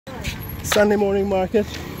Sunday morning market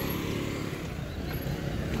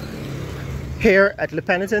here at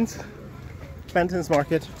LaPenitence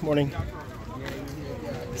market. Morning.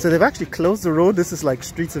 So they've actually closed the road. This is like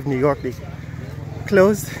streets of New York. They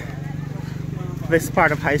closed this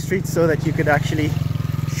part of High Street so that you could actually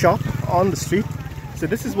shop on the street. So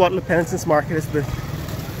this is what LaPenitence market has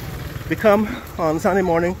become on Sunday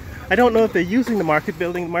morning. I don't know if they're using the market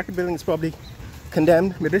building. The market building is probably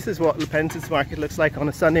condemned, but this is what LaPenitence market looks like on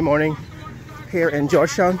a Sunday morning here in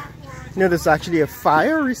Georgetown. You know, there's actually a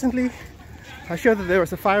fire recently. I'm sure that there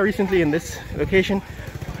was a fire recently in this location.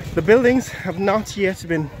 The buildings have not yet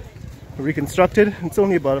been reconstructed. It's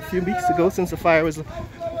only about a few weeks ago since the fire was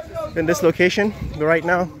in this location. But right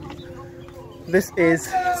now, this is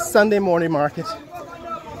Sunday morning market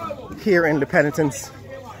here in LaPenitence.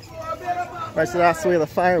 Right, so that's where the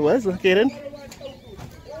fire was located.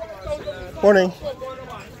 Morning.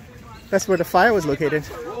 That's where the fire was located.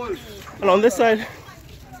 And on this side,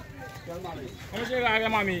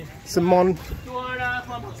 some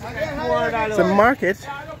market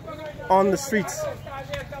on the streets.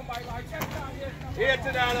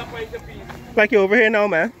 Like you're over here now,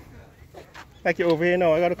 man. Like you're over here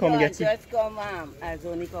now. I gotta come and get you. Just come, I was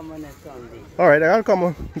only coming next Sunday. Alright, I gotta come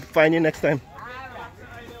and find you next time.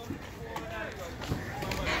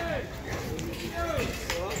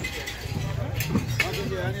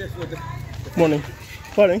 Morning.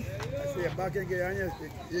 Morning.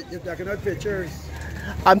 You're taking out pictures.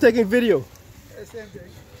 I'm taking video.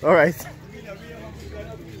 Alright.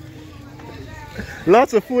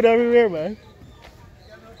 Lots of food everywhere, man.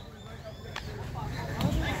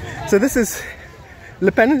 So this is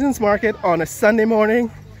LaPenitence market on a Sunday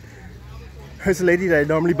morning. There's a lady that I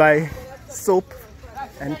normally buy soap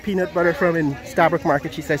and peanut butter from in Starbuck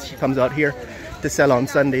Market. She says she comes out here to sell on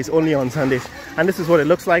Sundays, only on Sundays. And this is what it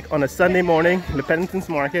looks like on a Sunday morning, LaPenitence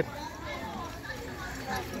market.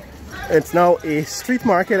 It's now a street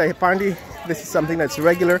market. Apparently this is something that's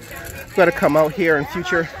regular. I've got to come out here in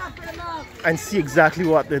future and see exactly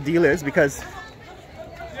what the deal is, because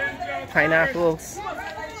pineapples,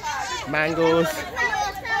 mangoes,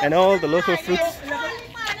 and all the local fruits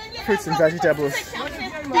and vegetables.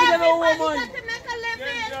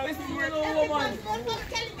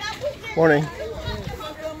 Morning.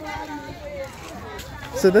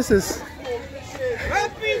 So this is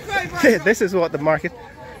what the market,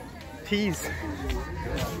 peas.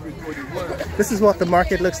 This is what the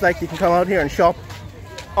market looks like. You can come out here and shop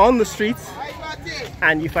on the streets,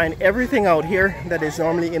 and you find everything out here that is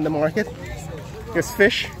normally in the market. There's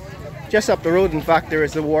fish just up the road. In fact, there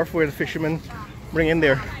is a wharf where the fishermen bring in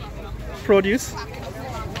their produce,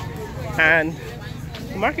 and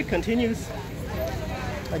the market continues,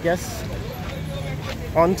 I guess,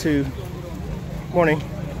 on to morning.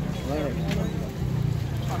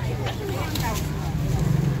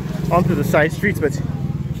 Onto the side streets. But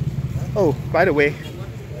oh, by the way,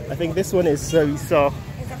 I think this one is we saw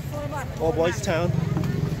All Boys Town.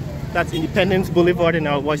 That's Independence Boulevard in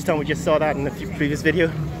All Boys Town. We just saw that in the previous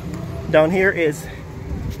video. Down here is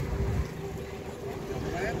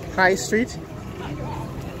High Street,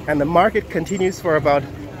 and the market continues for about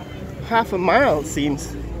half a mile, it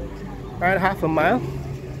seems. Right, half a mile.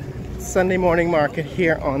 Sunday morning market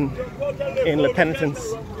here in LaPenitence.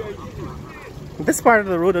 This part of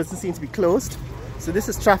the road doesn't seem to be closed, so this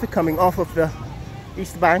is traffic coming off of the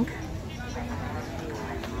East Bank,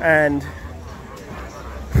 and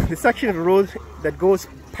the section of the road that goes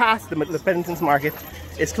past the LaPenitence market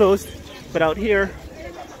is closed. But out here,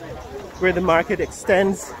 where the market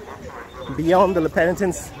extends beyond the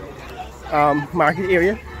LaPenitence market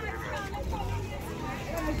area,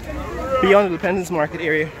 beyond the LaPenitence market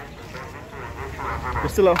area,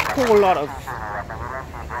 there's still a whole lot of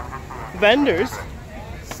vendors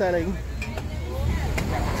selling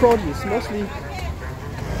produce, mostly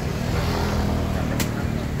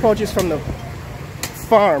produce from the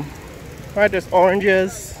farm. Right, there's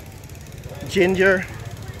oranges, ginger,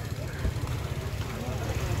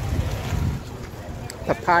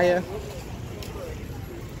 papaya,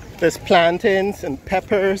 there's plantains and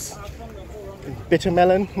peppers, and bitter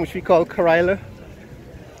melon, which we call karila.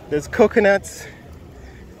 There's coconuts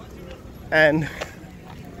and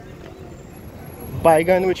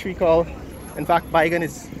baigan, which we call, in fact, baigan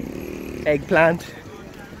is eggplant.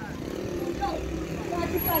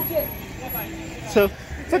 So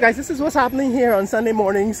guys, this is what's happening here on Sunday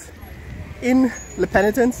mornings in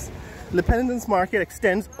LaPenitence. LaPenitence market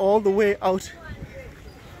extends all the way out.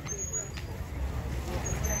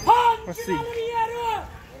 Let's see.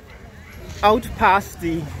 Out past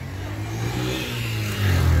the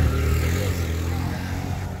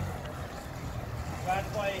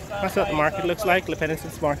That's what the market looks like.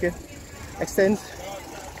 LaPenitence market extends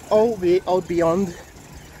all the way out beyond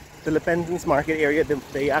the LaPenitence market area,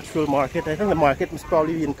 the actual market. I think the market was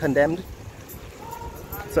probably being condemned.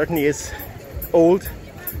 Certainly is old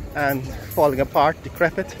and falling apart,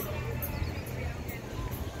 decrepit.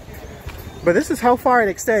 But this is how far it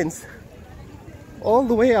extends. All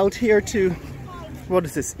the way out here to, what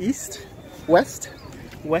is this, east? West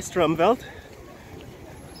Rumveld.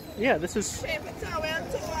 Yeah, this is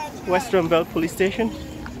West Rumveld Police Station.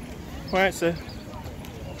 Alright, so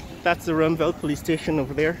that's the Rumveld Police Station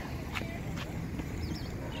over there.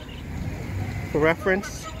 For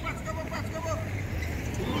reference,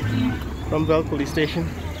 Rumveld Police Station.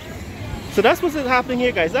 So that's what's happening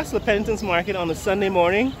here, guys. That's the LaPenitence market on a Sunday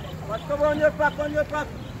morning.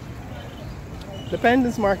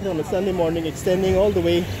 LaPenitence market on a Sunday morning, extending all the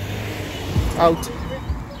way out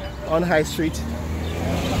on High Street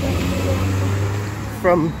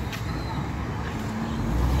from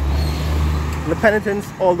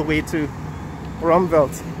LaPenitence all the way to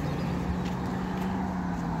Rumveld.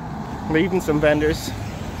 There are even some vendors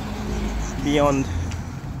beyond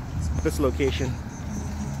this location.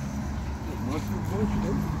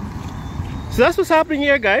 So that's what's happening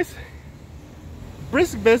here, guys.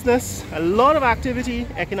 Brisk business, a lot of activity,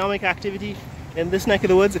 economic activity in this neck of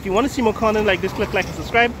the woods. If you want to see more content like this, click like and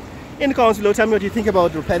subscribe. In the comments below, tell me what you think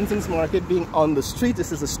about the LaPenitence market being on the street.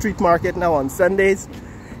 This is a street market now on Sundays.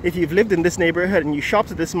 If you've lived in this neighborhood and you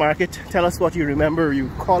shopped at this market, tell us what you remember or you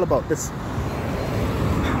recall about this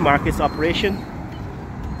market's operation.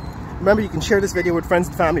 Remember, you can share this video with friends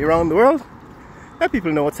and family around the world. Let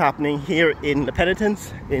people know what's happening here in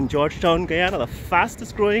LaPenitence, in Georgetown, Guyana, the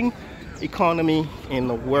fastest growing economy in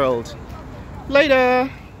the world. Later!